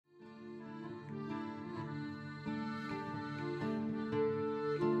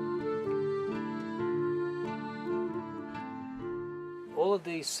All of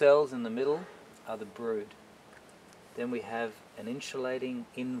these cells in the middle are the brood. Then we have an insulating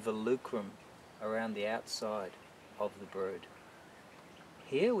involucrum around the outside of the brood.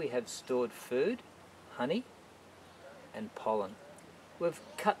 Here we have stored food, honey, and pollen. We've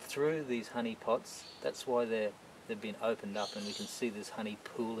cut through these honey pots. That's why they've been opened up, and we can see this honey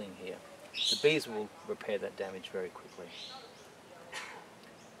pooling here. The bees will repair that damage very quickly.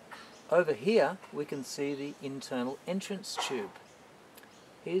 Over here we can see the internal entrance tube.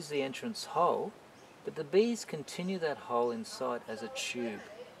 Here's the entrance hole, but the bees continue that hole inside as a tube.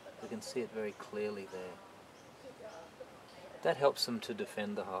 We can see it very clearly there. That helps them to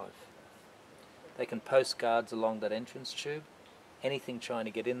defend the hive. They can post guards along that entrance tube. Anything trying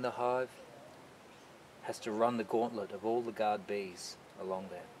to get in the hive has to run the gauntlet of all the guard bees along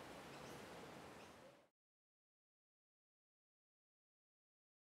there.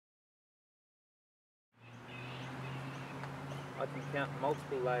 I can count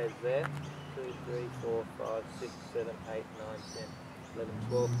multiple layers there. 2, 3, 4, 5, 6, 7, 8, 9, 10, 11,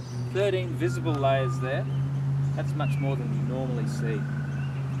 12, 13 visible layers there. That's much more than you normally see.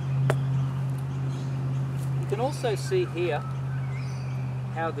 You can also see here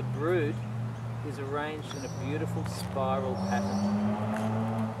how the brood is arranged in a beautiful spiral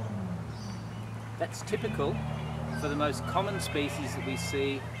pattern. That's typical for the most common species that we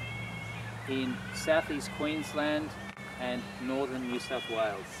see in southeast Queensland and northern New South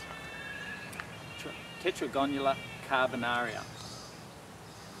Wales. Tetragonula carbonaria.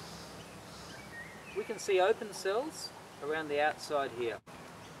 We can see open cells around the outside here.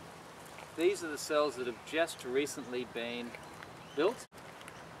 These are the cells that have just recently been built.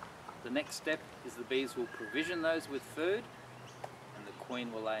 The next step is the bees will provision those with food, and the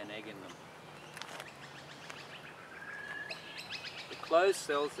queen will lay an egg in them. The closed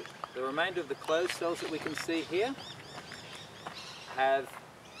cells, the remainder of the closed cells that we can see here, have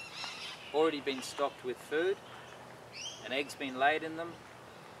already been stocked with food, an egg's been laid in them,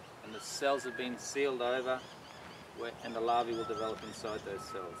 and the cells have been sealed over, and the larvae will develop inside those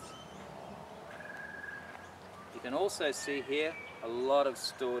cells. You can also see here a lot of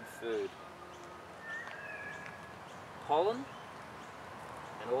stored food. Pollen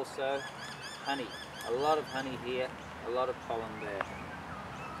and also honey. A lot of honey here, a lot of pollen there.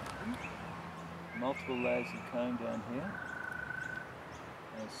 Multiple layers of comb down here.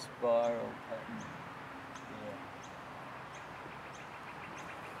 And a spiral pattern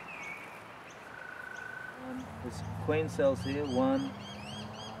here. There's queen cells here, 1,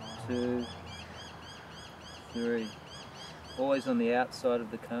 2, 3. Always on the outside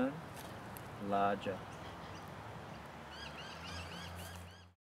of the cone, larger.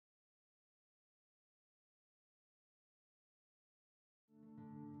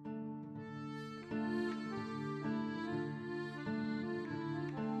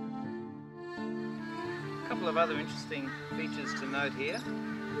 A couple of other interesting features to note here. If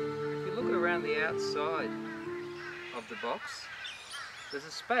you look around the outside of the box, there's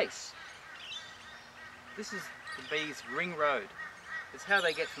a space. This is the bees' ring road. It's how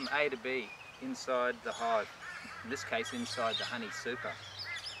they get from A to B inside the hive, in this case inside the honey super.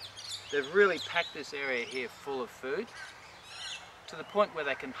 They've really packed this area here full of food to the point where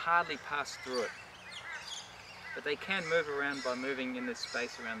they can hardly pass through it. But they can move around by moving in this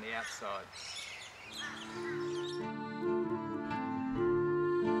space around the outside.